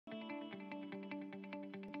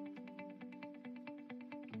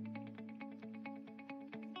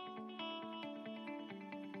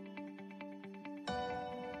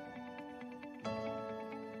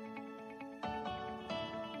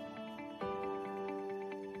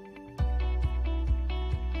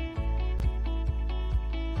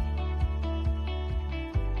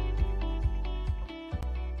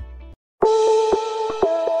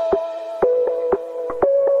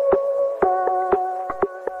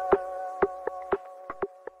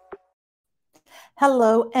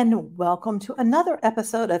Hello and welcome to another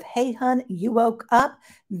episode of Hey Hun, You Woke Up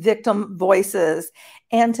Victim Voices.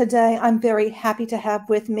 And today I'm very happy to have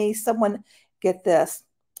with me someone, get this,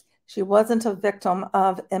 she wasn't a victim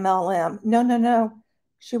of MLM. No.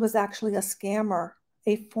 She was actually a scammer,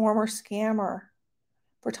 a former scammer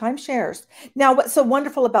for timeshares. Now, what's so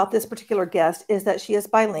wonderful about this particular guest is that she is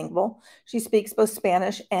bilingual. She speaks both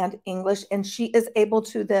Spanish and English, and she is able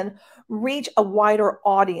to then reach a wider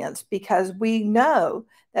audience because we know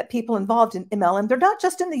that people involved in MLM, they're not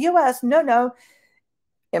just in the US. No.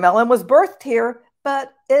 MLM was birthed here,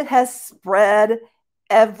 but it has spread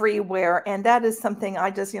everywhere. And that is something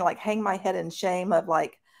I just, like hang my head in shame of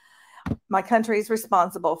like, my country is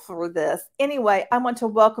responsible for this. Anyway, I want to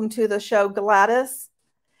welcome to the show Gladys.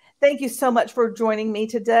 Thank you so much for joining me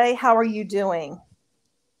today. How are you doing?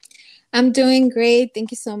 I'm doing great.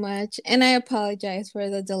 Thank you so much. And I apologize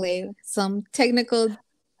for the delay. Some technical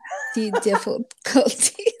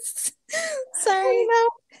difficulties. Sorry.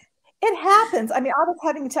 It happens. I mean, I was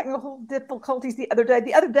having technical difficulties the other day.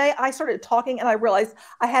 The other day, I started talking and I realized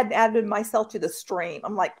I hadn't added myself to the stream.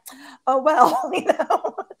 I'm like, oh, well,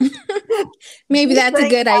 Maybe that's a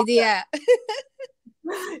good idea.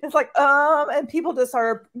 It's like, and people just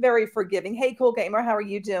are very forgiving. Hey, cool gamer, how are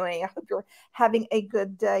you doing? I hope you're having a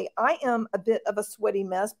good day. I am a bit of a sweaty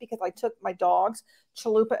mess because I took my dogs,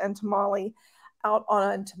 Chalupa and Tamale, out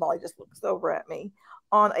on, and Tamale just looks over at me,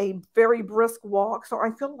 on a very brisk walk. So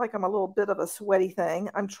I feel like I'm a little bit of a sweaty thing.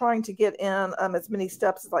 I'm trying to get in as many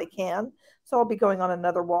steps as I can. So I'll be going on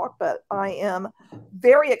another walk, but I am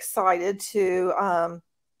very excited to,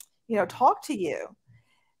 talk to you.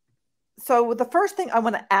 So the first thing I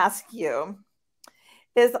want to ask you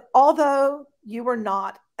is, although you were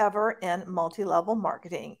not ever in multi-level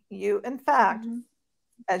marketing, you, in fact,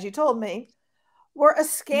 as you told me, were a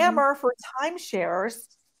scammer for timeshares.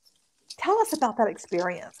 Tell us about that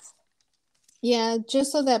experience. Yeah,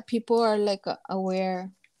 just so that people are like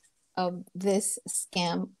aware of this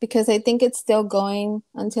scam, because I think it's still going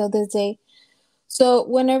until this day. So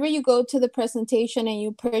whenever you go to the presentation and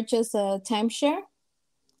you purchase a timeshare,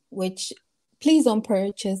 which please don't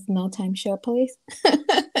purchase no timeshare, please.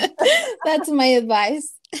 That's my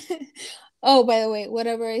advice. Oh, by the way,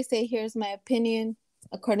 whatever I say here is my opinion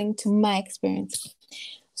according to my experience.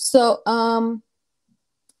 So,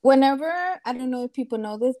 whenever, I don't know if people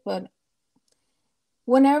know this, but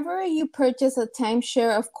whenever you purchase a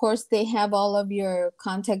timeshare, of course, they have all of your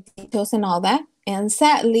contact details and all that. And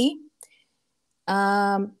sadly,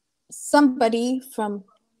 somebody from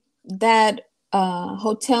that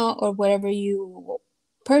hotel or whatever you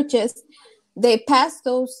purchase, they pass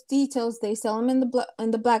those details, they sell them in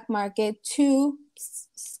the black market to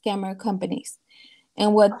scammer companies.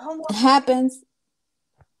 And what happens,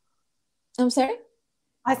 I'm sorry?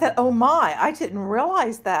 I said, oh my, I didn't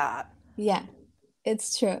realize that. Yeah,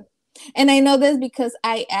 it's true. And I know this because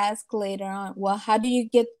I asked later on, well, how do you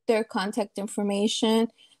get their contact information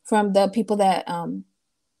from the people that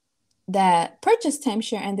purchase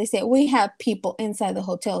timeshare? And they say, we have people inside the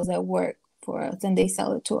hotels that work for us and they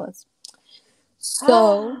sell it to us.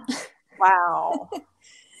 So wow.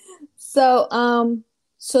 So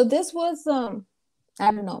this was I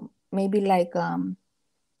don't know, maybe like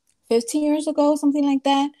 15 years ago, something like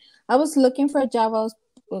that. I was looking for a job. I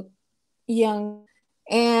was young,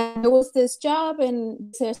 and there was this job,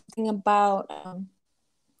 and there's something about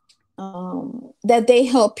that they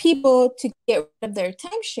help people to get rid of their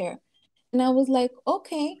timeshare. And I was like,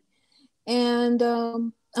 okay. And I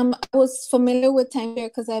was familiar with timeshare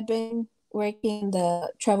because I've been working in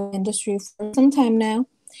the travel industry for some time now.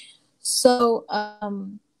 So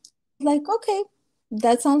like, okay,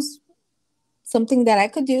 that sounds something that I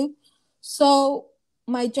could do. So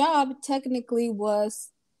my job technically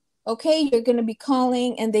was, okay, you're going to be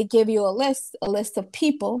calling, and they give you a list of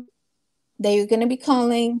people that you're going to be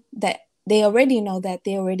calling that they already know that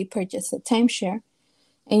they already purchased a timeshare.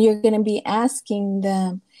 And you're going to be asking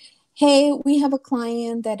them, hey, we have a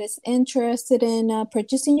client that is interested in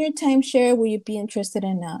purchasing your timeshare. Will you be interested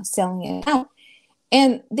in selling it out?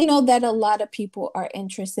 And they know that a lot of people are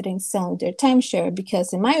interested in selling their timeshare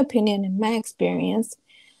because, in my opinion, in my experience,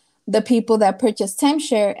 the people that purchase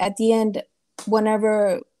timeshare at the end,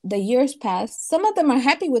 whenever the years pass, some of them are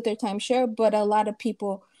happy with their timeshare, but a lot of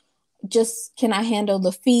people just cannot handle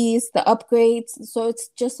the fees, the upgrades. So it's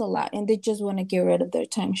just a lot, and they just want to get rid of their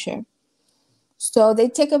timeshare. So they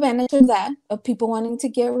take advantage of that, of people wanting to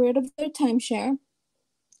get rid of their timeshare.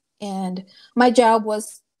 And my job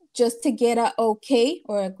was just to get a okay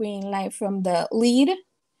or a green light from the lead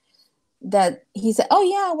that he said, oh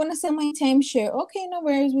yeah, I want to sell my timeshare. Okay, no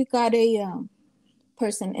worries. We got a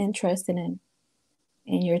person interested in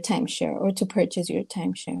in your timeshare or to purchase your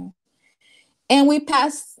timeshare. And we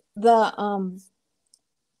passed the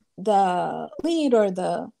lead,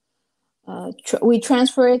 or we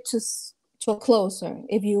transfer it to a closer,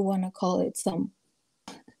 if you want to call it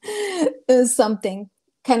something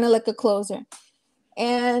kind of like a closer.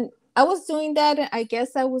 And I was doing that, and I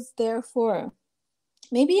guess I was there for,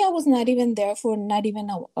 maybe I was not even there for not even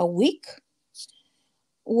a week,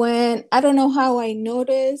 when I don't know how I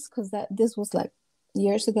noticed, because this was like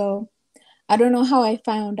years ago. I don't know how I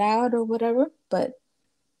found out or whatever, but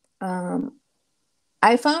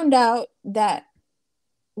I found out that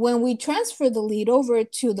when we transfer the lead over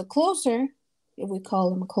to the closer, if we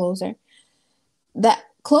call him a closer, that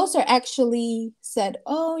closer actually said,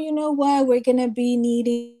 oh, you know what, we're going to be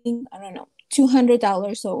needing, I don't know,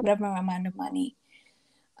 $200 or whatever amount of money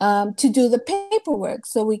to do the paperwork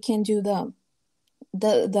so we can do the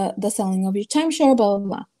selling of your timeshare, blah, blah,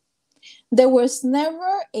 blah. There was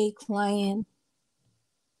never a client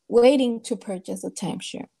waiting to purchase a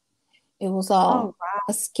timeshare. It was all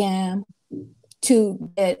a scam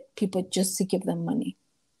to get people just to give them money.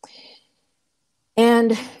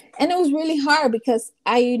 And it was really hard, because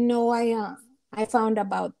I found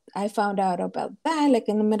out about that like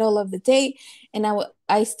in the middle of the day, and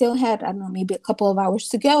I still had, I don't know, maybe a couple of hours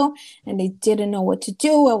to go, and they didn't know what to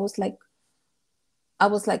do. I was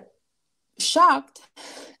like shocked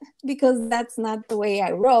because that's not the way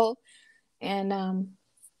I roll. And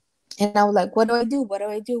I was like, what do I do? What do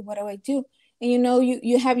I do? What do I do? And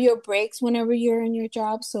you have your breaks whenever you're in your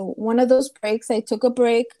job. So one of those breaks, I took a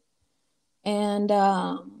break, and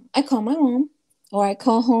I called my mom, or I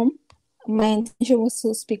call home. My intention was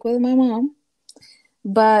to speak with my mom,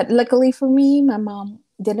 but luckily for me, my mom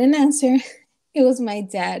didn't answer. It was my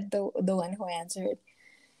dad, the one who answered.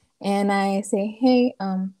 And I say, hey,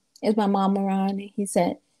 is my mom around? And he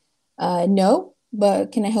said, no,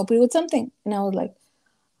 but can I help you with something? And I was like,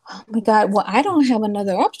 oh my God, well, I don't have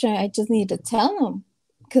another option. I just need to tell him,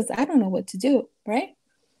 because I don't know what to do, right?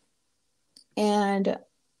 And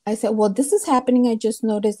I said, well, this is happening. I just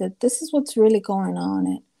noticed that this is what's really going on,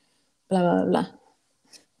 and blah, blah, blah.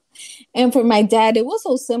 And for my dad, it was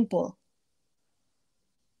so simple.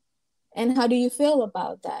 And how do you feel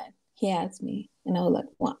about that? He asked me. And I was like,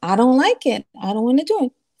 well, I don't like it. I don't want to do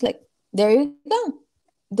it. Like, there you go.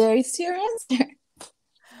 There's your answer.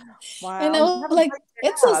 Wow. And I was like,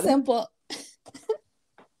 it's so simple.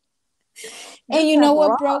 And you know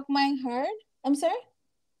what broke my heart? I'm sorry?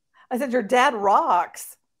 I said, your dad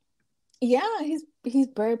rocks. Yeah, he's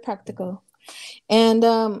very practical.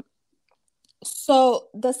 And so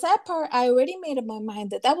the sad part, I already made up my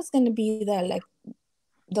mind that was going to be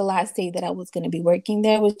the last day that I was going to be working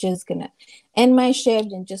there. I was just going to end my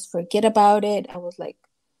shift and just forget about it. I was like,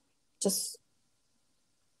 just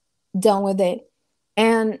done with it.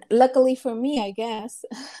 And luckily for me, I guess,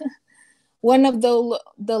 one of the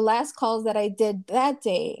last calls that I did that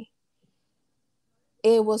day,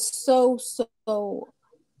 it was so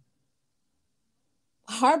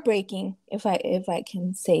heartbreaking, if I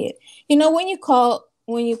can say it. When you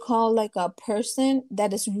call like a person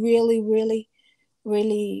that is really, really,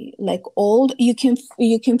 really like old, you can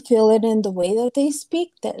feel it in the way that they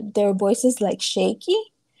speak, that their voice is like shaky.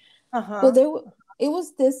 Well, it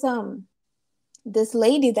was this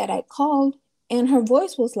lady that I called, and her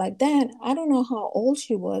voice was like that. I don't know how old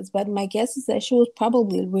she was, but my guess is that she was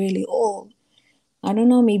probably really old. I don't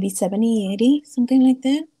know, maybe 70, 80, something like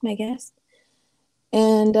that, my guess.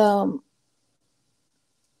 And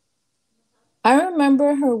I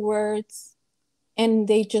remember her words, and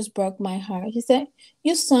they just broke my heart. She said,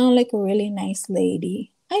 you sound like a really nice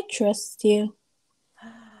lady. I trust you.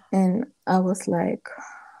 And I was like,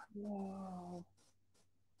 whoa.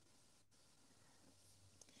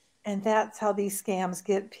 And that's how these scams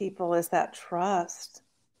get people, is that trust.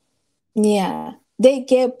 Yeah. They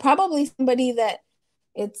get probably somebody that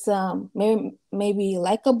it's maybe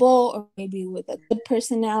likable, or maybe with a good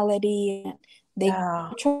personality, and they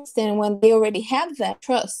trust. And when they already have that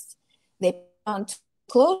trust, they want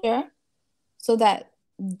closure so that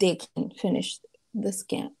they can finish the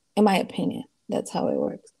scam. In my opinion, that's how it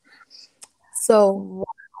works. So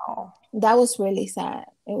that was really sad.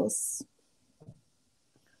 It was.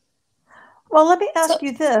 Well, let me ask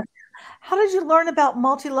you this. How did you learn about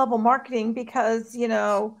multi-level marketing? Because,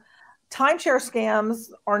 timeshare scams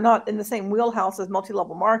are not in the same wheelhouse as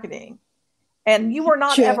multi-level marketing. And you were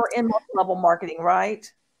not ever in multi-level marketing,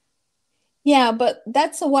 right? Yeah, but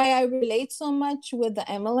that's why I relate so much with the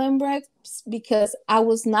MLM reps, because I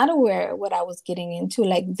was not aware of what I was getting into.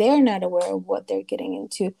 Like, they're not aware of what they're getting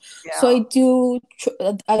into. Yeah. So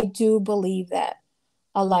I do believe that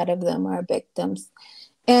a lot of them are victims.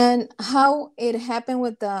 And how it happened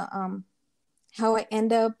with the how I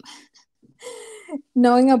end up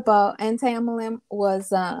knowing about anti-MLM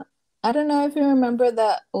was I don't know if you remember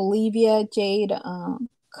the Olivia Jade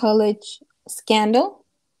college scandal,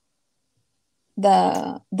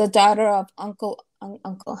 the daughter of Uncle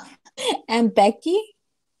and Becky.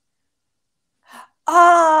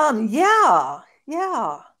 Yeah.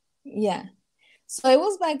 Yeah. So it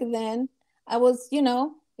was back then. I was,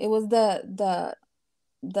 it was the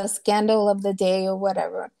scandal of the day or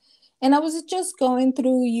whatever. And I was just going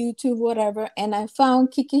through YouTube, whatever, and I found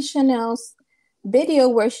Kiki Chanel's video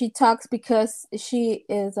where she talks, because she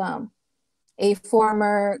is a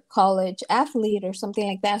former college athlete or something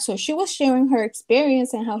like that. So she was sharing her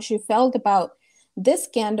experience and how she felt about this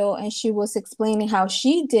scandal, and she was explaining how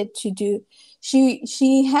she had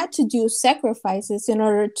to do sacrifices in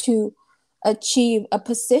order to achieve a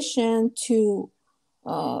position to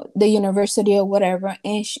the university or whatever,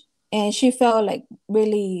 and she felt like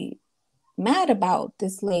really mad about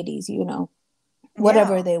these ladies,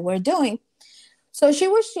 whatever they were doing. So she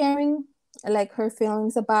was sharing like her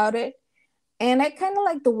feelings about it, and I kind of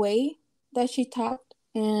like the way that she talked,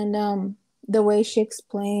 and the way she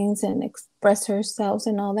explains and express herself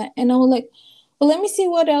and all that. And I was like, well, let me see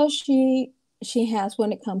what else she has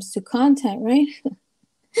when it comes to content, right?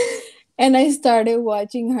 And I started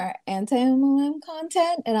watching her anti-MLM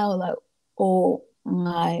content, and I was like, oh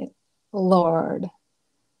my Lord,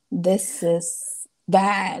 this is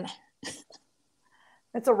bad.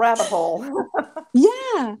 It's a rabbit hole.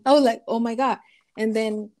 Yeah. I was like, oh my God. And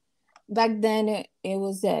then back then it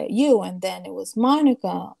was you, and then it was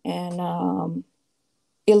Monica and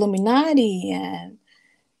Illuminati, and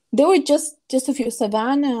there were just a few,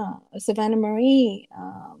 Savannah Marie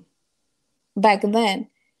back then.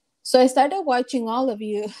 So I started watching all of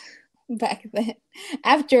you back then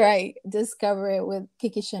after I discovered it with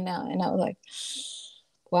Kiki Chanel, and I was like,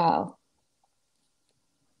 wow.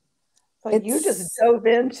 So you just dove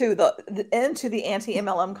into the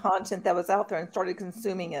anti-MLM content that was out there and started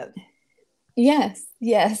consuming it. Yes.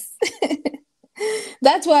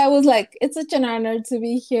 That's why I was like, it's such an honor to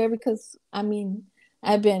be here, because I mean,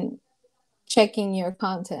 I've been checking your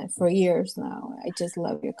content for years now. I just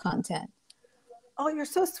love your content. Oh, you're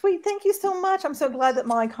so sweet. Thank you so much. I'm so glad that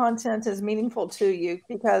my content is meaningful to you,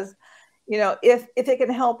 because, if it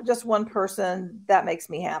can help just one person, that makes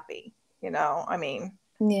me happy. I mean,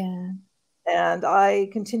 yeah. And I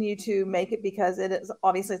continue to make it because it is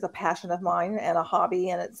obviously it's a passion of mine and a hobby,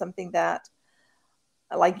 and it's something that,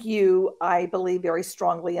 like you, I believe very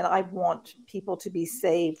strongly, and I want people to be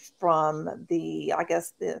saved from the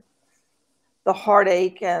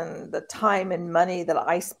heartache and the time and money that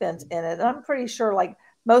I spent in it. And I'm pretty sure, like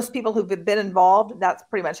most people who've been involved, that's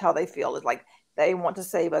pretty much how they feel. It's like they want to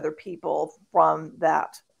save other people from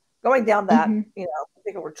that, going down that,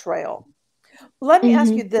 particular trail. Let me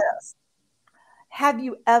ask you this. Have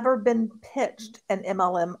you ever been pitched an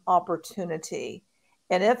MLM opportunity?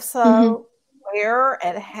 And if so, where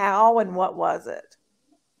and how and what was it?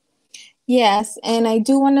 Yes, and I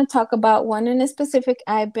do want to talk about one in a specific.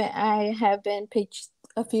 I have been pitched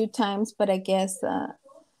a few times, but I guess the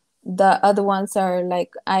other ones are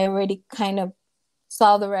like, I already kind of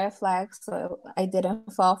saw the red flags, so I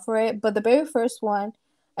didn't fall for it. But the very first one,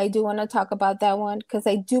 I do want to talk about that one, because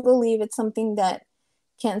I do believe it's something that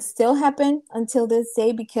can still happen until this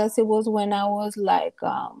day, because it was when I was like,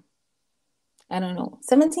 I don't know,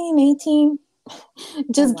 17, 18,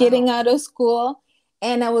 just getting out of school.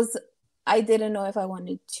 And I didn't know if I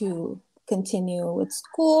wanted to continue with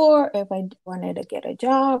school or if I wanted to get a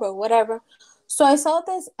job or whatever. So I saw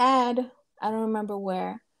this ad, I don't remember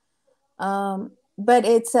where, but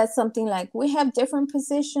it said something like, we have different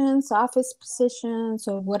positions, office positions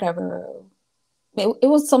or whatever. It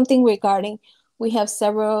was something regarding, we have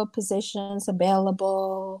several positions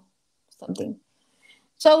available, something.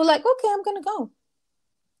 So I was like, okay, I'm going to go.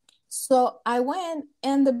 So I went,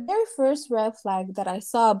 and the very first red flag that I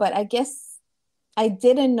saw, but I guess I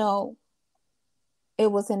didn't know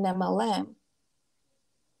it was an MLM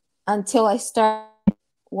until I started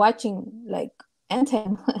watching like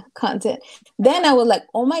anti-MLM content. Then I was like,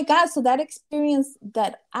 oh my God, so that experience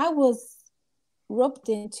that I was roped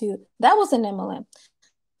into, that was an MLM.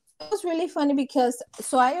 It was really funny because,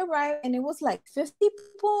 so I arrived and it was like 50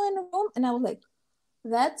 people in a room, and I was like,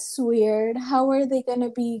 that's weird. How are they going to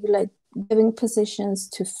be like giving positions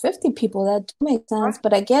to 50 people? That makes sense.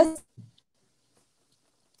 But I guess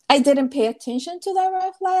I didn't pay attention to that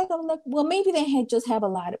red flag. I'm like, well, maybe they just have a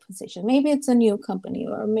lot of positions. Maybe it's a new company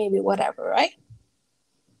or maybe whatever, right?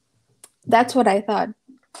 That's what I thought.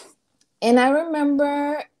 And I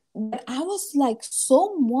remember that I was like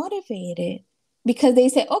so motivated because they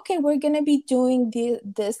said, okay, we're going to be doing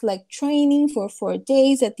this like training for 4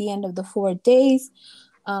 days. At the end of the 4 days,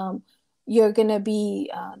 um, you're going to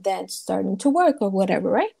be then starting to work or whatever,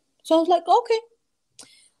 right? So I was like, okay.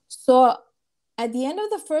 So at the end of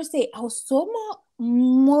the first day, I was so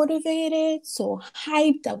motivated, so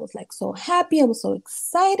hyped. I was like so happy. I was so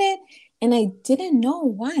excited. And I didn't know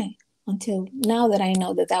why until now that I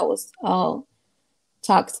know that that was all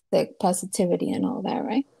toxic positivity and all that,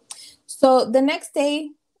 right? So the next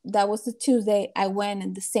day, that was the Tuesday, I went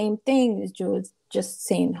and the same thing. It was just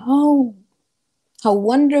saying, oh, how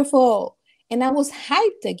wonderful. And I was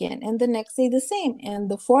hyped again. And the next day, the same. And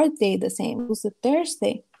the fourth day, the same. It was a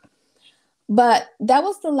Thursday. But that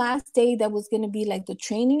was the last day that was going to be like the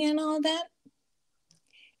training and all that.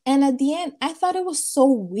 And at the end, I thought it was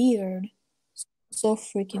so weird, so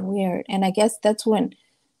freaking weird. And I guess that's when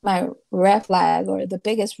my red flag or the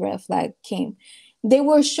biggest red flag came. They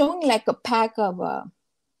were showing like a pack of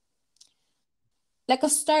like a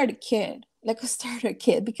starter kit,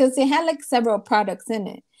 because they had like several products in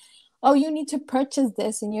it. Oh, you need to purchase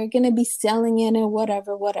this and you're going to be selling it and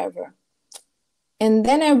whatever, whatever. And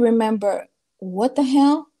then I remember, what the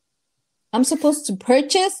hell? I'm supposed to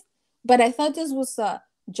purchase, but I thought this was a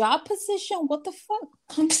job position. What the fuck?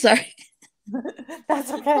 I'm sorry.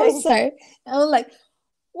 That's okay. I'm sorry. I was like,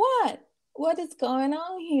 what? What is going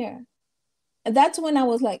on here? And that's when I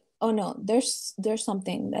was like, oh no, there's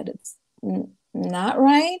something that it's not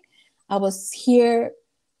right. I was here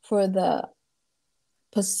for the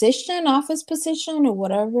position, office position, or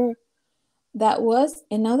whatever that was.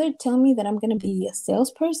 And now they're telling me that I'm going to be a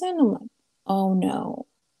salesperson. I'm like, oh no.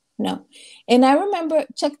 And I remember,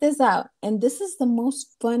 check this out. And this is the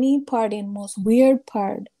most funny part and most weird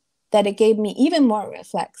part that it gave me even more red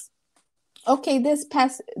flags. Okay, this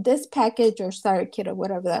package or starter kit or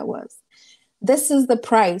whatever that was, this is the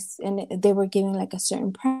price. And they were giving like a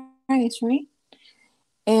certain price, right?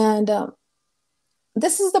 And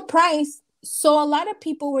this is the price. So a lot of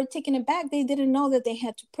people were taking it back. They didn't know that they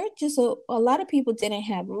had to purchase. So a lot of people didn't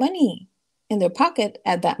have money in their pocket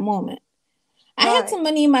at that moment. I had some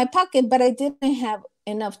money in my pocket, but I didn't have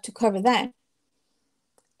enough to cover that.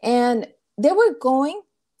 And they were going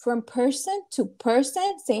from person to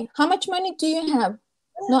person saying, how much money do you have?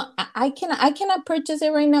 No, I cannot purchase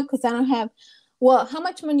it right now because I don't have. Well, how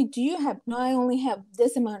much money do you have? No, I only have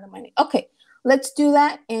this amount of money. Okay, let's do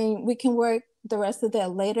that and we can work the rest of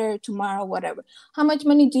that later, tomorrow, whatever. How much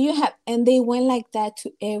money do you have? And they went like that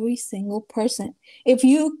to every single person. If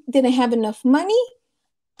you didn't have enough money,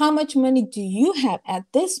 how much money do you have at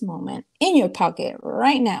this moment in your pocket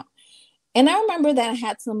right now? And I remember that I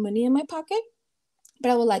had some money in my pocket,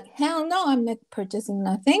 but I was like, hell no, I'm not purchasing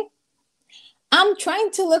nothing. I'm trying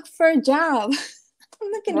to look for a job.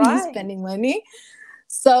 I'm not going to be spending money.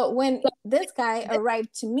 So when this guy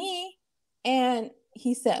arrived to me and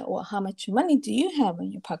he said, well, how much money do you have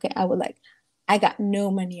in your pocket? I was like, I got no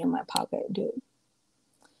money in my pocket, dude.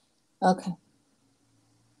 Okay.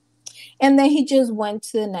 And then he just went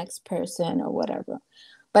to the next person or whatever.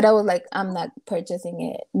 But I was like, I'm not purchasing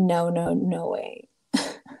it. No way.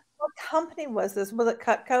 What company was this? Was it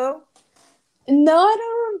Cutco? No, I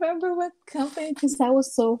don't remember what company because I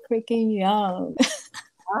was so freaking young.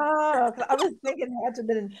 Oh, I was thinking it had to have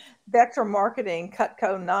been Vector Marketing,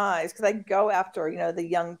 Cutco Knives, because they go after, the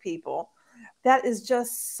young people. That is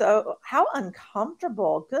just so, how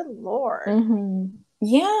uncomfortable. Good Lord. Mm-hmm.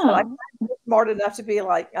 Yeah. But I'm smart enough to be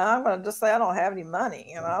like, I'm going to just say I don't have any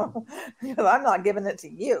money, because I'm not giving it to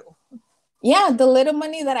you. Yeah, the little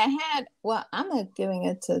money that I had, well, I'm not giving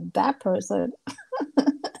it to that person.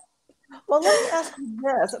 Well, let me ask you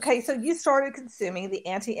this. Okay, so you started consuming the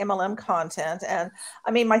anti-MLM content, and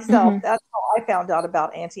I mean myself, that's how I found out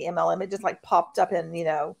about anti-MLM. It just like popped up in,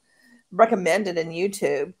 recommended in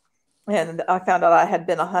YouTube, and I found out I had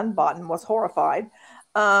been a Hunbot and was horrified.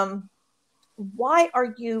 Why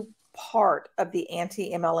are you part of the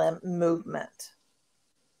anti-MLM movement?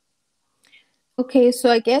 Okay, so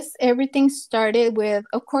I guess everything started with,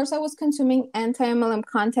 of course, I was consuming anti-MLM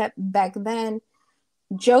content back then.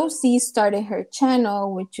 Josie started her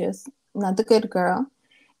channel, which is Not the Good Girl,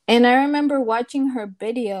 and I remember watching her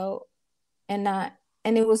video, and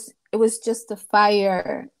it was just a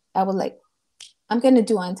fire. I was like, I'm gonna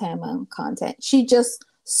do anti-MLM content. She just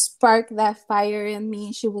sparked that fire in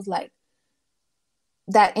me. She was like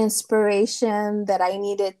that inspiration that I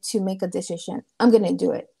needed to make a decision. I'm gonna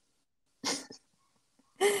do it.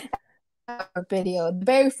 Video, the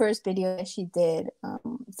very first video that she did,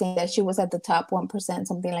 saying that she was at the top 1%,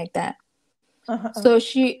 something like that. Uh-huh. So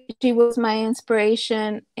she was my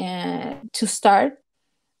inspiration and to start.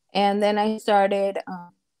 And then I started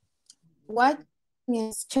what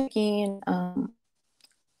is checking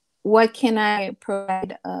what can I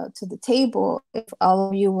provide to the table if all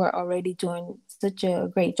of you were already doing such a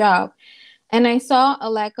great job. And I saw a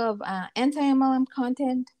lack of anti-MLM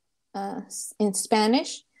content in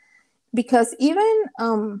Spanish, because even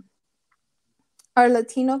our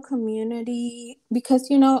Latino community,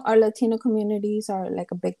 because our Latino communities are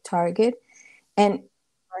like a big target, and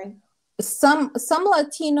Right. some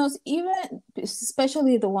Latinos, even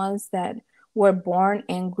especially the ones that were born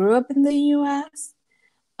and grew up in the U.S.,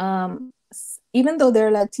 even though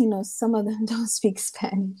they're Latinos, some of them don't speak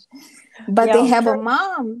Spanish, but they Yeah, have a true.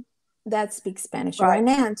 mom that speaks Spanish, or Right. an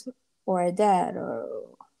aunt, or a dad,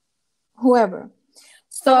 or whoever.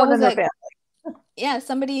 So I Someone was in their like, family. yeah,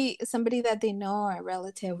 somebody that they know, or a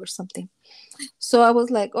relative or something. So I was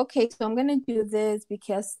like, okay, so I'm gonna do this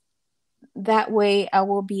because that way I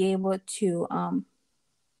will be able to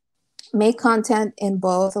make content in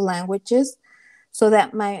both languages, so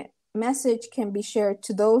that my message can be shared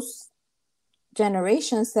to those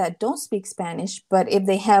generations that don't speak Spanish, but if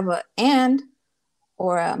they have a aunt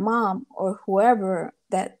or a mom or whoever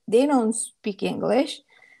that they don't speak English,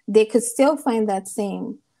 they could still find that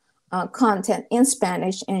same content in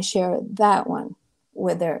Spanish and share that one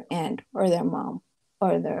with their aunt or their mom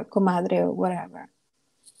or their comadre or whatever.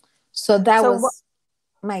 So that So was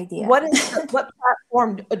my idea. what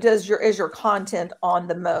platform is your content on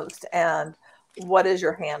the most, and what is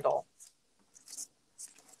your handle?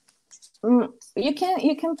 You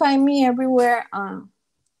can find me everywhere on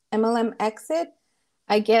MLM Exit.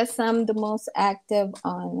 I guess I'm the most active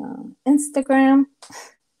on Instagram,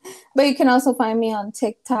 but you can also find me on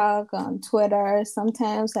TikTok, on Twitter.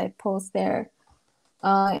 Sometimes I post there.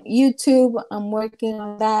 YouTube, I'm working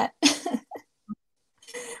on that,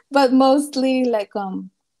 but mostly like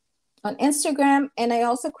on Instagram. And I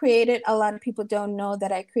also created, a lot of people don't know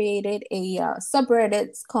that I created a subreddit.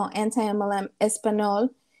 It's called Anti-MLM Espanol,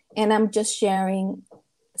 and I'm just sharing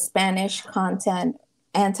Spanish content,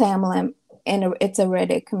 anti-MLM, and it's a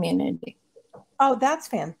Reddit community. Oh, that's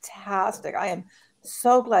fantastic. I am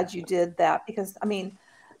so glad you did that because I mean,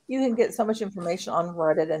 you can get so much information on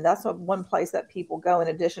Reddit, and that's one place that people go in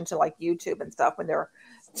addition to like YouTube and stuff when they're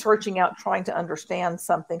searching out trying to understand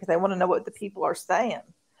something because they want to know what the people are saying.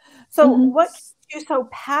 So, Mm-hmm. what keeps you so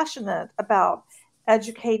passionate about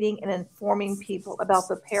educating and informing people about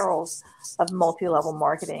the perils of multi-level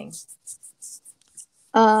marketing?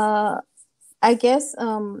 Uh, I guess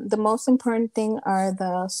the most important thing are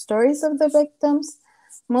the stories of the victims.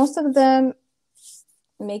 Most of them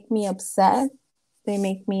make me upset. They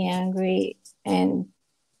make me angry, and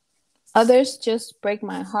others just break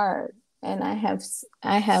my heart. And I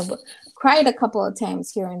have cried a couple of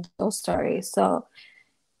times hearing those stories. So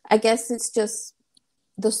I guess it's just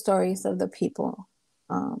the stories of the people,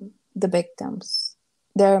 the victims.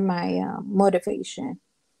 They're my motivation.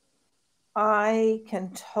 I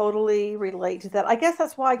can totally relate to that. I guess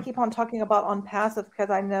that's why I keep on talking about on passive because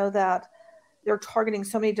I know that they're targeting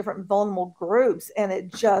so many different vulnerable groups and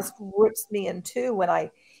it just rips me in two when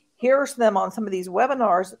I hear them on some of these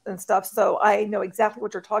webinars and stuff. So I know exactly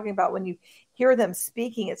what you're talking about when you hear them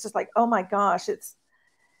speaking. It's just like, oh my gosh, it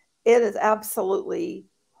is absolutely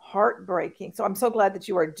heartbreaking. So I'm so glad that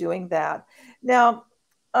you are doing that. Now,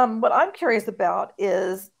 what I'm curious about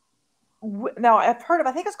is now I've heard of,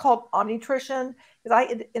 I think it's called Omnitrition, because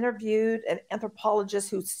I interviewed an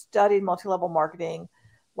anthropologist who studied multi-level marketing.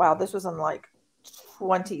 Wow, this was in like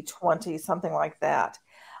 2020, something like that.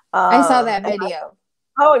 I saw Um, that and video.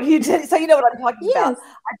 oh, you did. So you know what I'm talking about. Yes,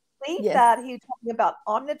 I believe yes. that he was talking about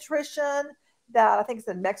Omnitrition, that I think it's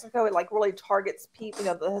in Mexico. It like really targets people,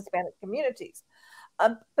 the Hispanic communities.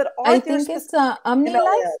 But are I there think it's specific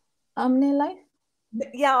MLMs? OmniLife. OmniLife.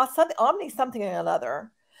 Yeah, something Omni something or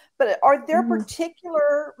another. But are there Mm-hmm.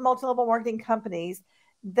 particular multi-level marketing companies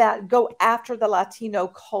that go after the Latino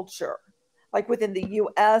culture, like within the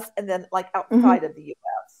US and then like outside Mm-hmm. of the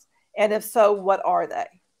US? And if so, what are they?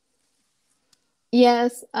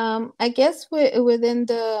 Yes, I guess within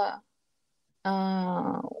the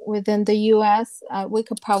U.S., we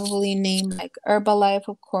could probably name like Herbalife,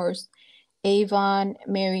 of course, Avon,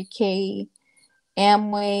 Mary Kay,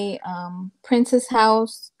 Amway, Princess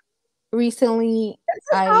House. Recently,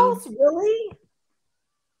 Princess I House, really?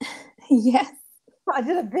 yes, I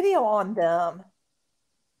did a video on them.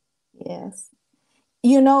 yes.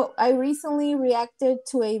 I recently reacted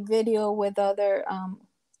to a video with other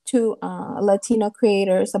two Latino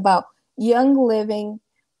creators about Young Living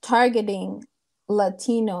targeting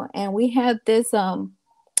Latino, and we had this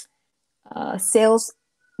sales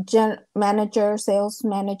manager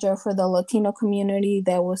for the Latino community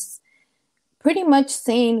that was pretty much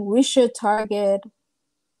saying we should target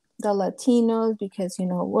the Latinos because you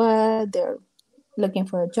know what, they're looking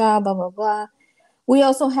for a job, blah blah blah. We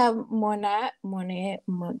also have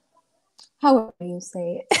however you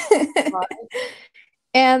say it.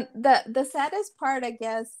 And the saddest part, I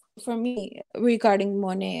guess, for me regarding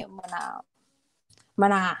Monet,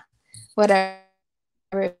 Mana, whatever,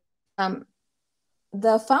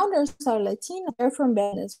 the founders are Latino. They're from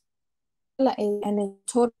Venezuela, and it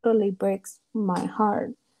totally breaks my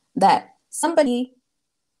heart that somebody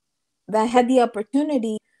that had the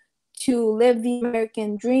opportunity to live the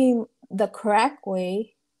American dream the correct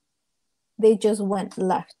way, they just went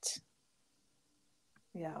left.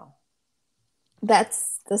 Yeah.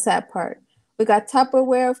 That's the sad part. We got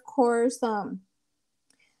Tupperware, of course,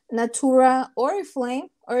 Natura, Oriflame.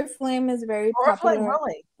 Oriflame is very popular. Oriflame,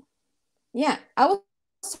 really? Yeah, I was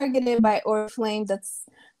targeted by Oriflame. That's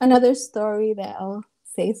another story that I'll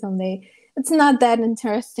say someday. It's not that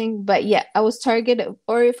interesting, but yeah, I was targeted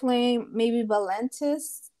Oriflame, maybe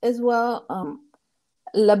Valentis as well.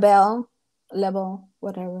 Label,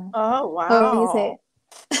 whatever. Oh, wow. However you say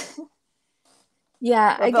it.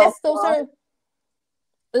 Yeah, I guess those are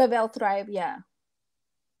Label Thrive, yeah.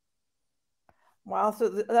 Wow.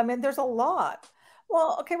 So, I mean, there's a lot.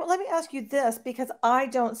 Well, okay, well, let me ask you this because I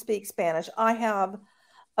don't speak Spanish. I have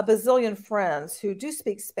a bazillion friends who do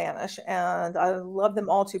speak Spanish, and I love them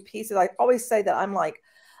all to pieces. I always say that I'm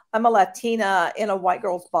a Latina in a white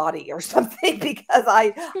girl's body or something because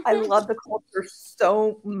I love the culture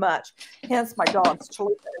so much. Hence my dog's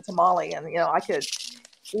Cholita and Tamale, and I could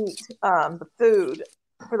eat the food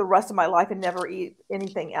for the rest of my life and never eat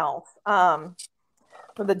anything else from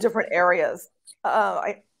the different areas.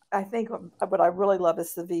 I think what I really love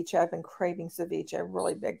is ceviche. I've been craving ceviche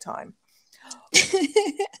really big time.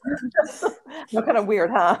 No, kind of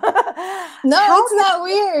weird, huh? No, it's not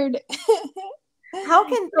weird. How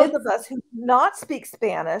can those of us who do not speak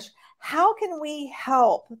Spanish, how can we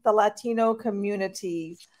help the Latino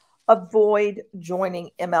communities avoid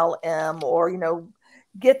joining MLM or,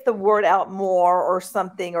 get the word out more or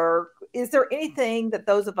something? Or is there anything that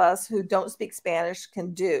those of us who don't speak Spanish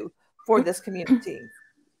can do for this community?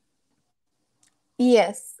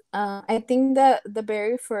 Yes. I think that the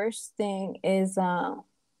very first thing is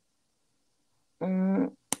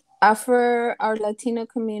offer our Latino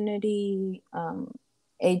community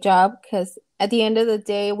a job, because at the end of the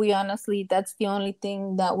day, that's the only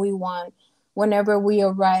thing that we want whenever we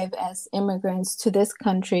arrive as immigrants to this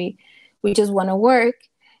country. We just want to work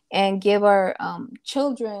and give our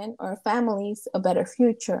children or families a better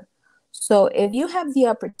future. So if you have the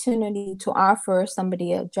opportunity to offer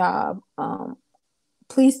somebody a job,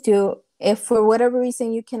 please do. If for whatever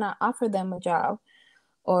reason you cannot offer them a job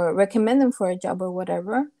or recommend them for a job or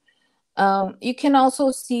whatever, you can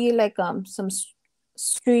also see like some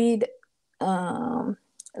street,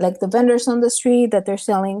 like the vendors on the street that they're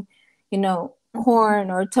selling,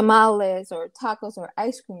 corn or tamales or tacos or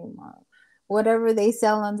ice cream or whatever they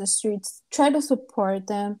sell on the streets. Try to support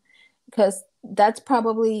them, because that's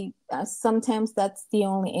probably sometimes that's the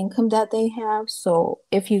only income that they have. So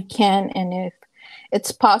if you can, and if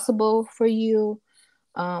it's possible for you,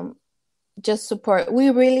 just support. We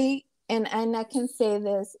really, and I can say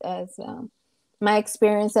this as my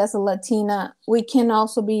experience as a Latina, we can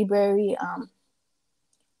also be very,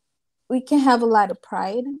 we can have a lot of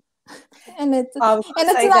pride, and it's not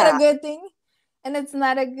a good thing. And it's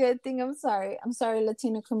not a good thing. I'm sorry,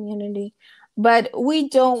 Latino community, but we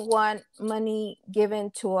don't want money given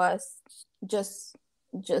to us just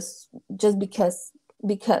because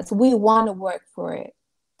we want to work for it.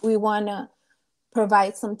 We want to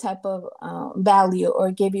provide some type of value or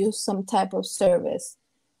give you some type of service.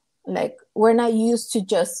 Like, we're not used to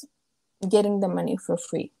just getting the money for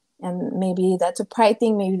free. And maybe that's a pride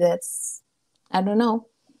thing. Maybe that's, I don't know.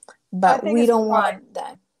 But we don't want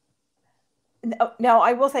that. Now,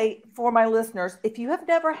 I will say for my listeners, if you have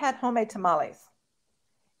never had homemade tamales,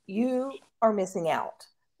 you are missing out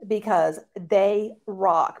because they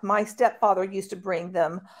rock. My stepfather used to bring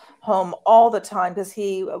them home all the time because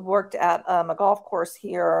he worked at a golf course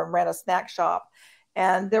here and ran a snack shop.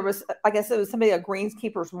 And there was, I guess it was somebody, a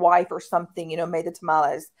greenskeeper's wife or something, made the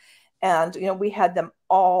tamales. And, we had them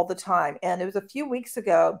all the time. And it was a few weeks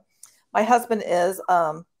ago. My husband is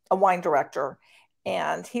a wine director,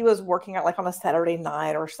 and he was working out like on a Saturday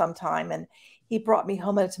night or sometime. And he brought me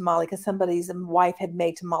home a tamale because somebody's wife had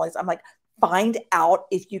made tamales. I'm like, find out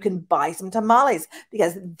if you can buy some tamales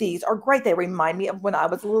because these are great. They remind me of when I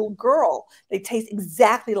was a little girl. They taste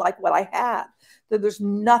exactly like what I had. There's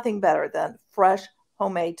nothing better than fresh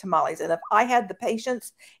homemade tamales. And if I had the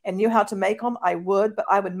patience and knew how to make them, I would, but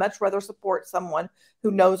I would much rather support someone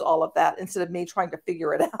who knows all of that instead of me trying to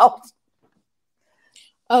figure it out.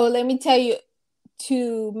 Oh, let me tell you,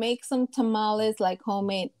 to make some tamales like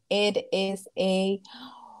homemade, it is a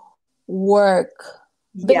work.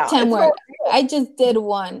 Big time work. I just did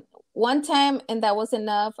one time, and that was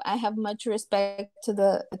enough. I have much respect to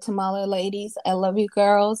the tamale ladies. I love you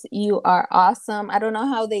girls. You are awesome. I don't know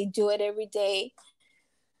how they do it every day.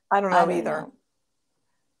 I don't know either.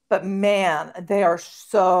 But man, they are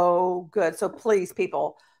so good. So please,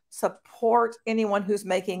 people, support anyone who's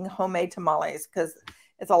making homemade tamales, because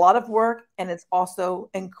it's a lot of work and it's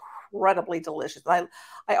also incredibly delicious. I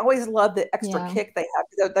always love the extra kick they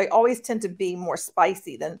have. They always tend to be more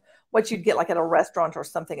spicy than what you'd get like at a restaurant or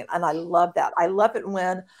something. And I love that. I love it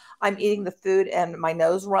when I'm eating the food and my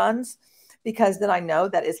nose runs, because then I know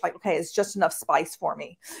that it's like, okay, it's just enough spice for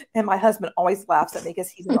me. And my husband always laughs at me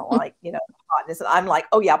because he doesn't like, hotness. And I'm like,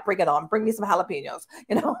 oh yeah, bring it on. Bring me some jalapenos.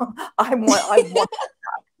 I want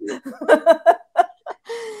that.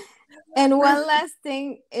 And one last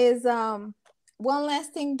thing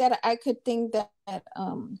that I could think that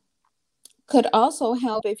could also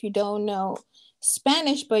help if you don't know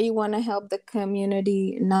Spanish, but you want to help the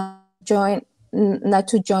community not to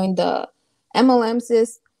join the MLMs,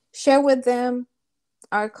 is share with them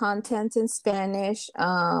our content in Spanish,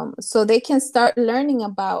 so they can start learning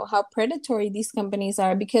about how predatory these companies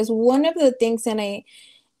are. Because one of the things, I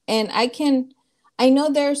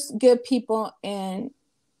know there's good people and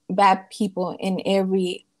bad people in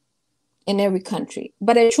every country,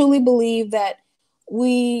 but I truly believe that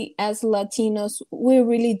we as Latinos, we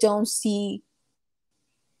really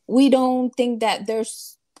we don't think that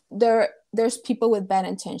there's people with bad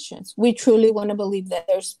intentions. We truly want to believe that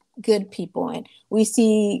there's good people, and we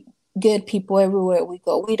see good people everywhere we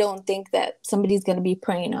go. We don't think that somebody's going to be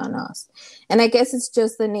preying on us. And I guess it's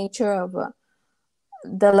just the nature of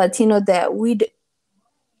the Latino that we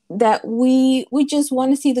just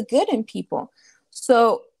want to see the good in people.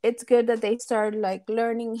 So it's good that they start like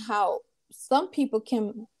learning how some people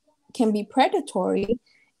can be predatory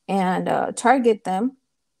and target them.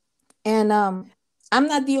 And I'm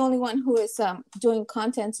not the only one who is doing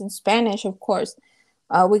content in Spanish, of course.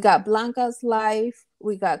 We got Blanca's Life,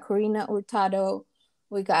 we got Corina Hurtado,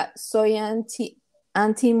 we got Soy Anti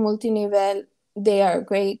Multinivel. They are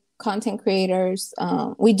great content creators.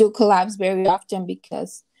 We do collabs very often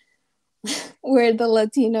because we're the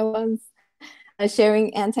Latino ones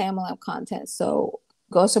sharing anti-MLM content. So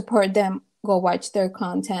go support them, go watch their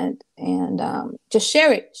content, and just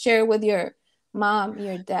share it. Share it with your mom,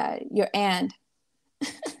 your dad, your aunt.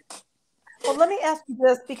 Well, let me ask you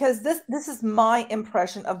this, because this is my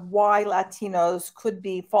impression of why Latinos could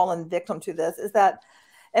be fallen victim to this, is that,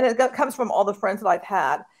 and it comes from all the friends that I've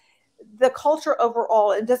had, the culture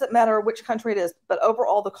overall, it doesn't matter which country it is, but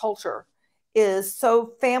overall the culture is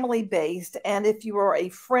so family based. And if you are a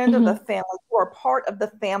friend of the family, you are part of the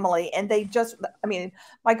family. And they just,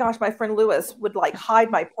 my gosh, my friend Lewis would like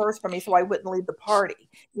hide my purse from me so I wouldn't leave the party.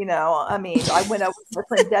 I went over to my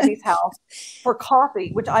friend Debbie's house for coffee,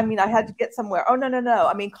 which I had to get somewhere. Oh,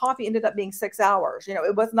 no. Coffee ended up being 6 hours.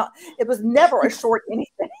 It was never a short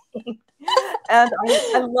anything. And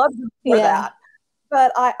I love them for that.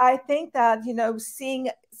 But I think that, seeing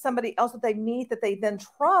somebody else that they meet that they then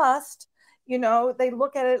trust, they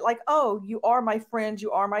look at it like, oh, you are my friend,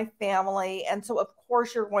 you are my family. And so, of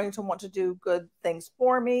course, you're going to want to do good things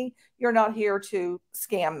for me. You're not here to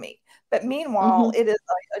scam me. But meanwhile, it is,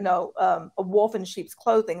 a wolf in sheep's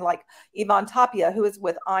clothing, like Yvonne Tapia, who is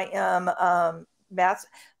with I Am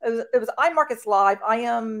it was iMarkets Live, I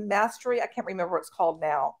Am Mastery. I can't remember what it's called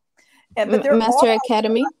now. But Master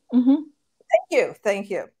Academy. Thank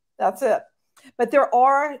you. That's it. But there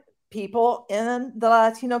are people in the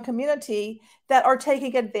Latino community that are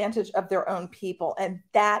taking advantage of their own people, and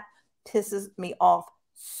that pisses me off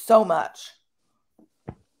so much.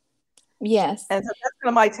 Yes. And so that's kind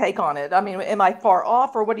of my take on it. Am I far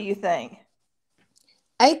off, or what do you think?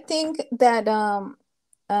 I think that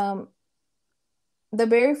the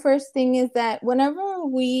very first thing is that whenever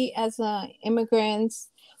we as immigrants,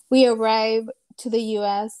 we arrive to the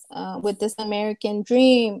U.S. With this American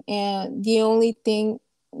dream, and the only thing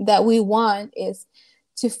that we want is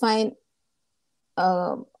to find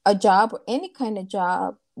a job, or any kind of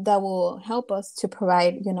job that will help us to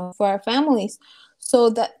provide, for our families. So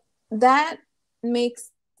that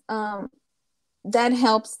makes that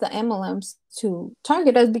helps the MLMs to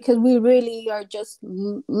target us, because we really are just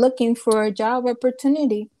looking for a job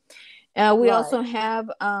opportunity. We also have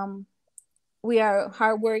we are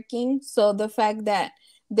hardworking. So the fact that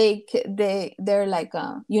they're like,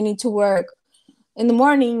 you need to work in the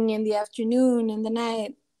morning, in the afternoon, in the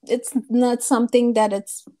night, it's not something that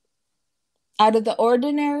it's out of the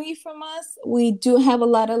ordinary from us. We do have a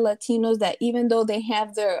lot of Latinos that even though they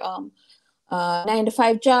have their 9 to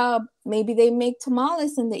 5 job, maybe they make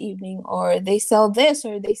tamales in the evening, or they sell this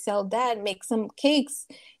or they sell that, make some cakes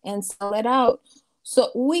and sell it out. So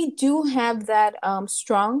we do have that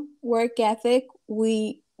strong work ethic.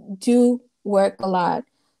 We do work a lot.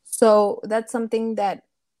 So that's something that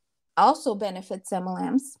also benefits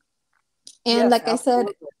MLMs. And Yes, like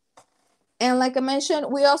absolutely. I said, and like I mentioned,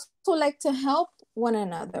 we also like to help one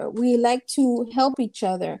another. We like to help each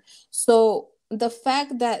other. So the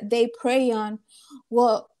fact that they prey on,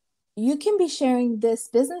 well, you can be sharing this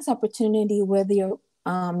business opportunity with your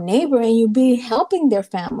neighbor and you be helping their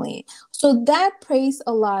family. So that preys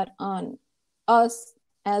a lot on us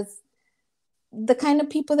as the kind of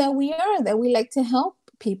people that we are, that we like to help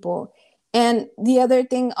people. And the other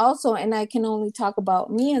thing also, and I can only talk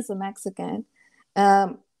about me as a Mexican,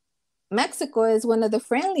 Mexico is one of the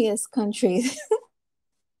friendliest countries,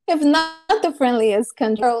 if not the friendliest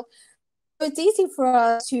country. So it's easy for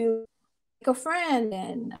us to make a friend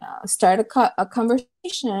and start a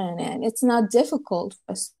conversation, and it's not difficult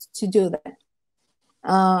for us to do that.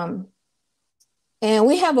 And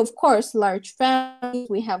we have, of course, large families.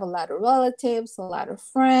 We have a lot of relatives, a lot of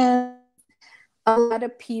friends, a lot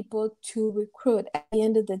of people to recruit. At the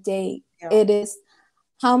end of the day, It is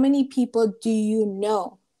how many people do you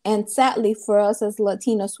know? And sadly for us as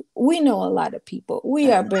Latinos, we know a lot of people.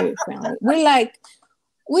 We are very friendly. We like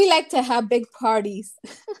to have big parties.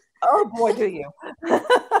 Oh boy, do you.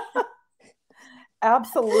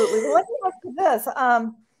 Absolutely. Well, let me ask you this.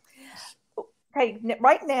 Okay,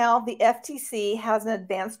 right now the FTC has an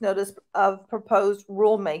advance notice of proposed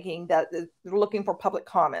rulemaking that they're looking for public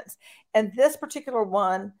comments. And this particular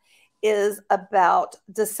one is about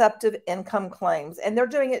deceptive income claims. And they're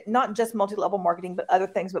doing it not just multi-level marketing, but other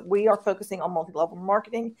things. But we are focusing on multi-level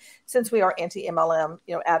marketing since we are anti-MLM,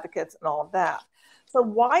 advocates and all of that. So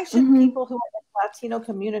why should people who are in the Latino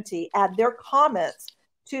community add their comments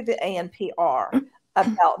to the ANPR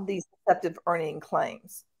about these deceptive earning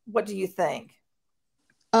claims? What do you think?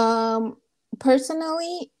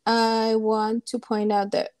 Personally, I want to point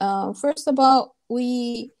out that first of all,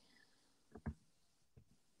 we,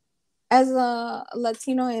 as a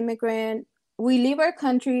Latino immigrant, we leave our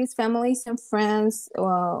countries, families, and friends.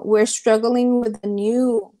 We're struggling with a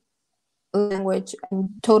new language and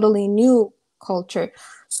totally new culture.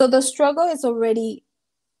 So the struggle is already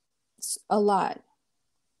a lot.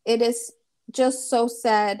 It is just so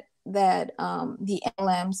sad that the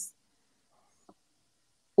MLMs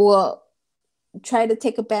will try to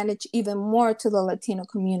take advantage even more to the Latino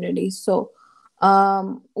community. So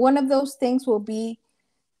one of those things will be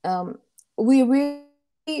we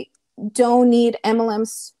really don't need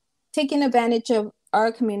MLMs taking advantage of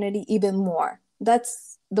our community even more.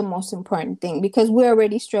 That's the most important thing, because we're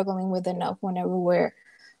already struggling with enough whenever we're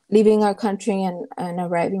leaving our country and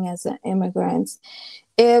arriving as immigrants.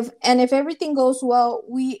 If everything goes well,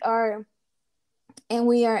 we are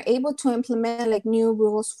able to implement like new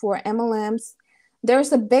rules for MLMs,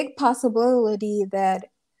 there's a big possibility that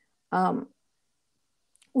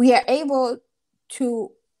we are able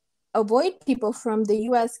to avoid people from the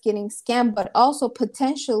US getting scammed, but also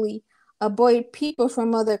potentially avoid people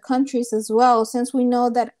from other countries as well, since we know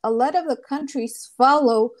that a lot of the countries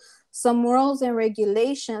follow some rules and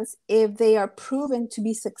regulations if they are proven to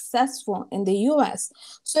be successful in the US.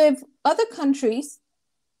 So if other countries,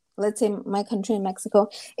 let's say my country in Mexico,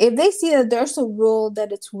 if they see that there's a rule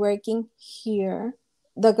that it's working here,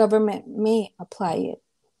 the government may apply it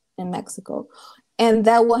in Mexico. And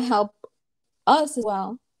that will help us as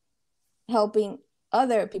well, helping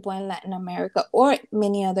other people in Latin America or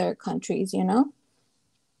many other countries, Yeah,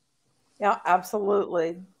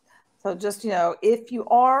 absolutely. So just, if you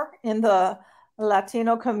are in the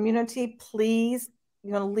Latino community, please,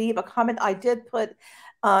 leave a comment. I did put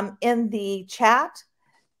in the chat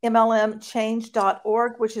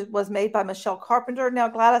MLMchange.org, which was made by Michelle Carpenter. Now,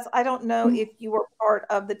 Gladys, I don't know if you were part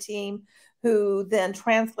of the team who then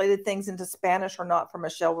translated things into Spanish or not for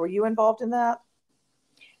Michelle. Were you involved in that?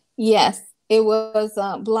 Yes, it was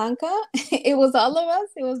Blanca. It was all of us.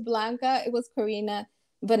 It was Blanca. It was Karina.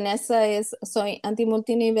 Vanessa is Soy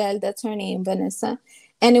Anti-Multinivel. That's her name, Vanessa.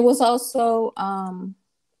 And it was also,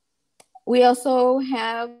 we also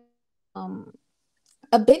have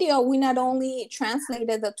a video. We not only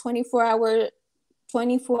translated the 25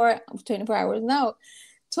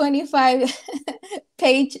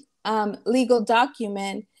 page legal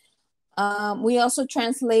document We also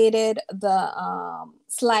translated the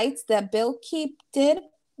slides that Bill Keep did.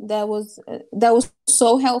 That was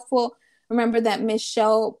so helpful. Remember that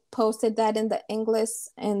Michelle posted that in the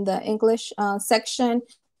English section.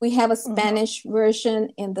 We have a Spanish version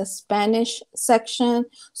in the Spanish section.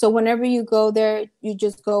 So whenever you go there, you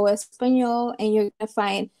just go Espanol, and you're gonna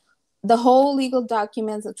find the whole legal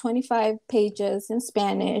documents of 25 pages in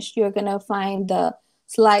Spanish. You're gonna find the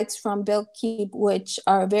slides from Bill Keep, which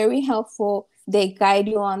are very helpful. They guide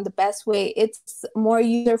you on the best way. It's more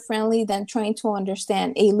user-friendly than trying to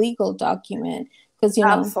understand a legal document, because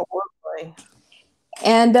Absolutely.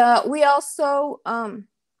 And we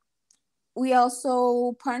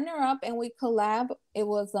also partner up and we collab. It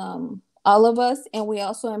was all of us, and we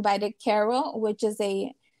also invited Carol, which is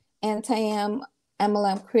a anti-am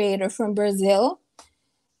MLM creator from Brazil,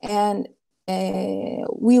 and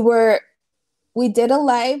we did a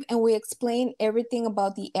live, and we explained everything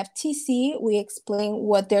about the FTC. We explained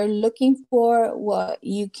what they're looking for, what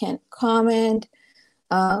you can comment.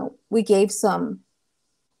 We gave some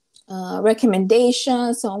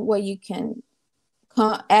recommendations on what you can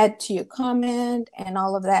add to your comment and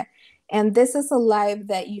all of that. And this is a live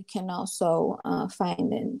that you can also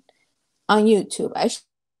find on YouTube. I share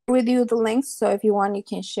with you the links, so if you want, you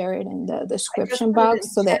can share it in the description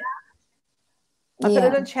box. So that I put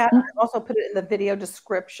it in chat. I also put it in the video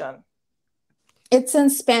description. It's in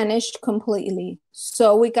Spanish completely.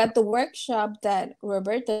 So we got the workshop that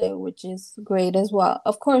Roberta did, which is great as well.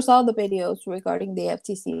 Of course, all the videos regarding the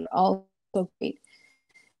FTC are also great.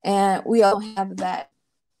 And we all have that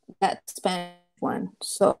Spanish one.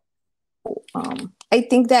 So I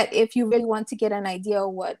think that if you really want to get an idea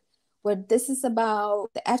of what this is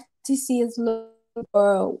about, the FTC is looking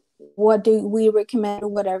for, what do we recommend or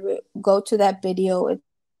whatever, go to that video.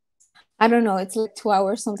 I don't know, it's like 2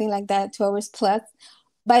 hours, something like that, 2 hours plus,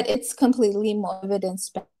 but it's completely most of it in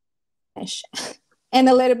Spanish and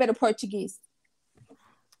a little bit of Portuguese.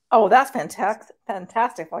 Oh, that's fantastic.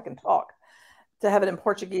 Fantastic. If I can talk, to have it in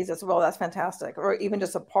Portuguese as well, that's fantastic. Or even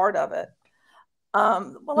just a part of it.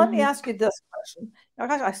 Well, let me ask you this question. Oh,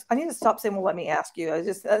 gosh, I need to stop saying, well, let me ask you.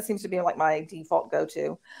 That seems to be like my default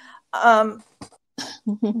go-to.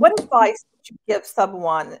 What advice would you give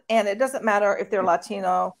someone, and it doesn't matter if they're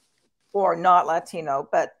Latino or not Latino,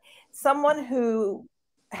 but someone who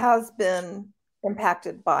has been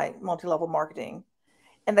impacted by multi-level marketing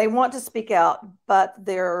and they want to speak out, but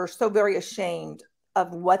they're so very ashamed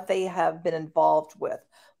of what they have been involved with?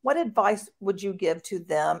 What advice would you give to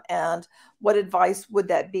them, and what advice would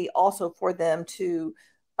that be also for them to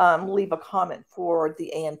leave a comment for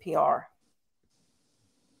the ANPR?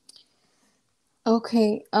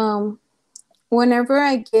 Okay. Whenever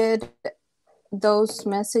I get those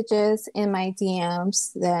messages in my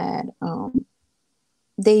DMs that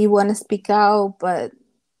they want to speak out, but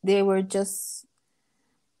they're just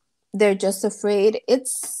afraid.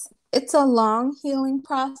 It's a long healing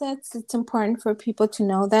process. It's important for people to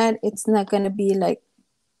know that it's not going to be like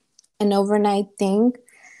an overnight thing.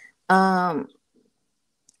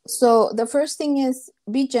 So the first thing is,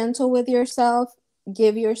 be gentle with yourself.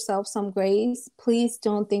 Give yourself some grace. Please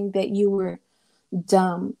don't think that you were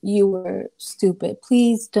dumb, you were stupid.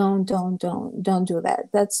 Please don't do that.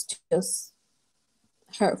 That's just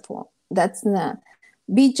hurtful. That's not.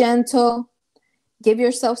 Be gentle. Give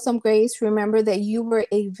yourself some grace. Remember that you were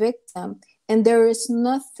a victim, and there is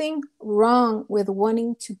nothing wrong with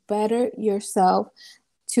wanting to better yourself,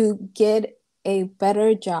 to get a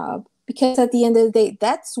better job, because at the end of the day,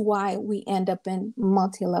 that's why we end up in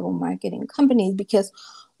multi-level marketing companies, because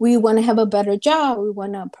we want to have a better job. We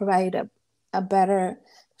want to provide a better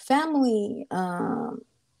family. We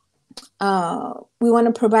want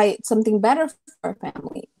to provide something better for our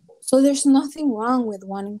family. So there's nothing wrong with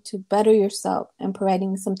wanting to better yourself and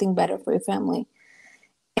providing something better for your family.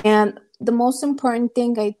 And the most important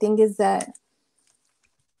thing, I think, is that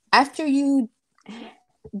after you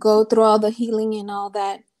go through all the healing and all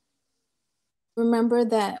that, remember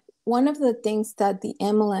that one of the things that the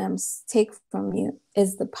MLMs take from you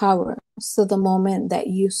is the power. So the moment that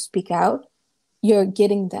you speak out, you're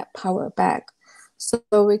getting that power back. So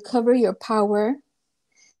recover your power.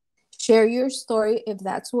 Share your story. If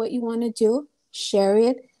that's what you want to do, share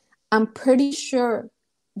it. I'm pretty sure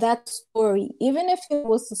that story, even if it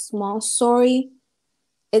was a small story,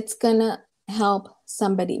 it's gonna help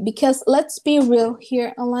somebody. Because let's be real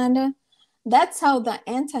here, Alanda, that's how the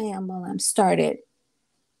anti-MLM started.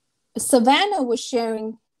 Savannah was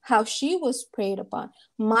sharing how she was preyed upon.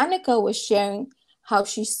 Monica was sharing how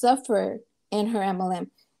she suffered in her MLM.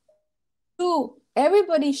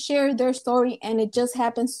 Everybody shared their story, and it just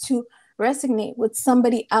happens to resonate with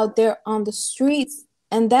somebody out there on the streets.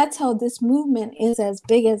 And that's how this movement is as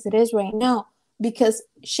big as it is right now, because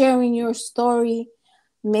sharing your story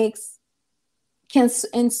can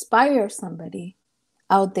inspire somebody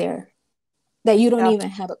out there that you don't even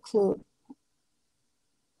have a clue.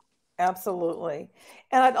 Absolutely.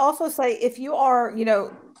 And I'd also say, if you are,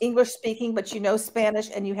 English speaking, but Spanish,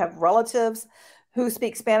 and you have relatives who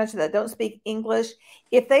speak Spanish that don't speak English,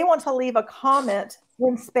 if they want to leave a comment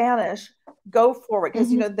in Spanish, go for it. Because,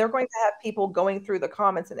 they're going to have people going through the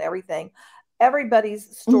comments and everything.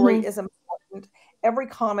 Everybody's story is important. Every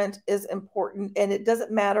comment is important. And it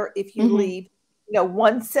doesn't matter if you leave,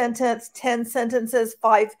 one sentence, 10 sentences,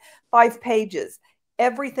 five pages.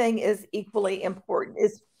 Everything is equally important.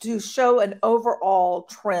 Is to show an overall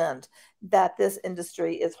trend that this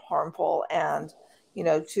industry is harmful, and,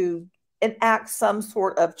 to enact some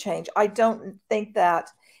sort of change. I don't think that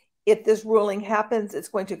if this ruling happens, it's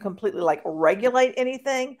going to completely regulate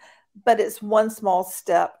anything, but it's one small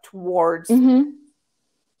step towards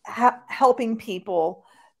helping people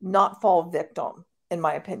not fall victim, in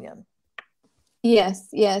my opinion. Yes,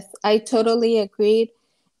 I totally agreed.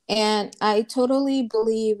 And I totally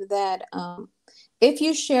believe that if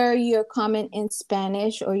you share your comment in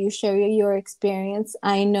Spanish, or you share your experience,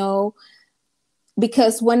 I know,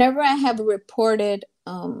 because whenever I have reported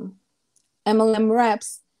MLM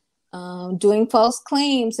reps doing false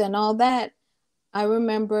claims and all that, I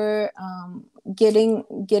remember getting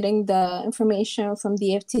the information from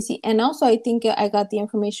the FTC. And also, I think I got the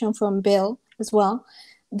information from Bill as well,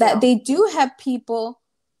 that they do have people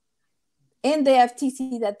in the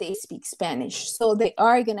FTC that they speak Spanish. So they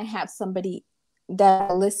are going to have somebody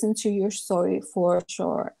that listen to your story for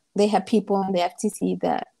sure. They have people in the FTC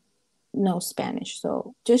that know Spanish.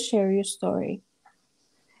 So just share your story.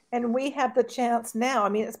 And we have the chance now. I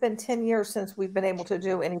mean, it's been 10 years since we've been able to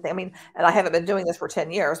do anything. I mean, and I haven't been doing this for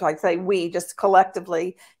 10 years. So I'd say we, just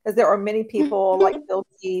collectively, because there are many people like Bill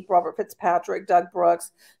Keep, Robert Fitzpatrick, Doug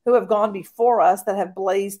Brooks, who have gone before us, that have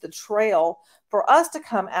blazed the trail for us to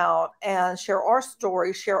come out and share our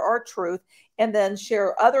story, share our truth, and then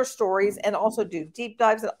share other stories, and also do deep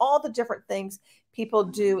dives and all the different things people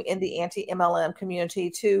do in the anti-MLM community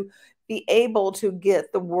to be able to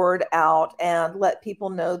get the word out and let people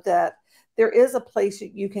know that there is a place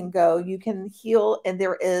that you can go, you can heal, and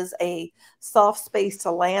there is a soft space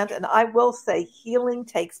to land. And I will say, healing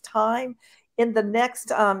takes time. In the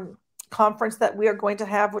next conference that we are going to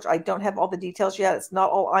have, which I don't have all the details yet, it's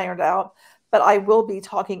not all ironed out, but I will be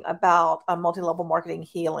talking about multi-level marketing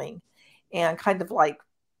healing, and kind of like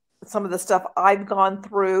some of the stuff I've gone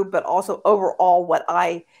through, but also overall what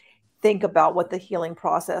I think about what the healing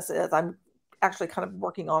process is. I'm actually kind of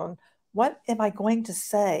working on what am I going to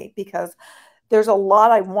say, because there's a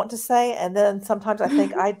lot I want to say, and then sometimes I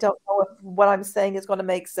think I don't know if what I'm saying is going to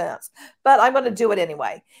make sense, but I'm going to do it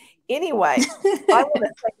anyway. Anyway, I want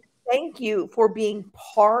to say thank you for being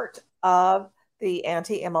part of the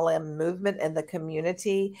anti-MLM movement and the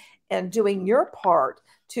community, and doing your part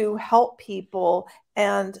to help people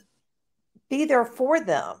and be there for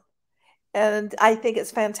them. And I think it's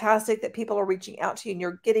fantastic that people are reaching out to you and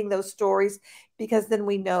you're getting those stories, because then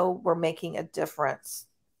we know we're making a difference.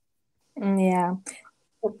 Yeah,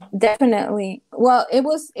 definitely. Well, it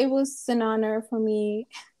was an honor for me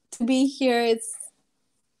to be here. It's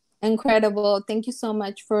incredible. Thank you so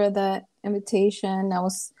much for the invitation.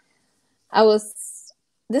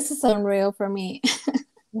 This is unreal for me.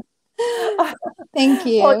 Thank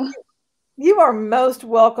you. Well, you are most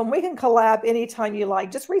welcome. We can collab anytime you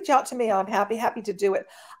like. Just reach out to me. I'm happy to do it.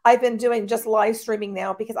 I've been doing just live streaming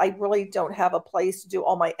now because I really don't have a place to do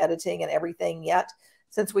all my editing and everything yet,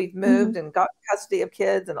 since we've moved and got custody of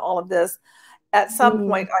kids and all of this. At some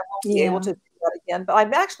point, I will be able to do that again. But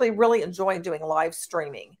I'm actually really enjoying doing live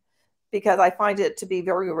streaming, because I find it to be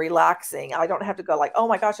very relaxing. I don't have to go like, oh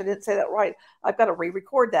my gosh, I didn't say that right. I've got to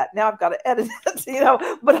re-record that. Now I've got to edit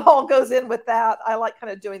it, but it all goes in with that. I like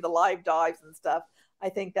kind of doing the live dives and stuff. I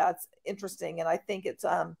think that's interesting. And I think it's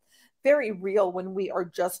very real when we are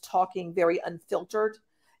just talking very unfiltered,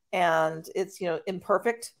 and it's,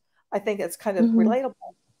 imperfect. I think it's kind of relatable,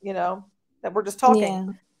 that we're just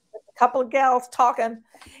talking. A couple of gals talking.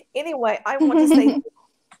 Anyway, I want to say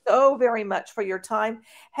so very much for your time.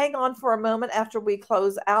 Hang on for a moment after we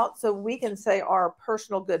close out so we can say our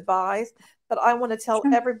personal goodbyes. But I want to tell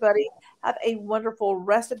everybody, have a wonderful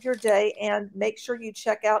rest of your day, and make sure you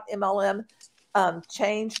check out MLM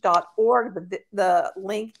change.org. The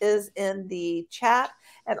link is in the chat.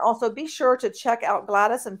 And also be sure to check out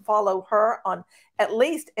Gladys and follow her on at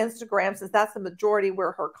least Instagram, since that's the majority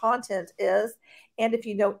where her content is. And if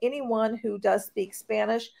you know anyone who does speak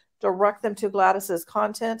Spanish, direct them to Gladys's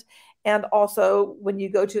content. And also, when you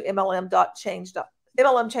go to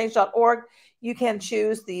MLMchange.org, you can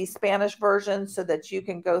choose the Spanish version so that you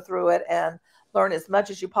can go through it and learn as much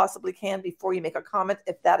as you possibly can before you make a comment,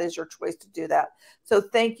 if that is your choice to do that. So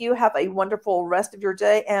thank you. Have a wonderful rest of your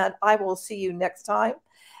day, and I will see you next time.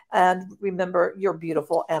 And remember, you're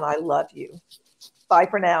beautiful, and I love you. Bye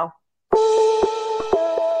for now.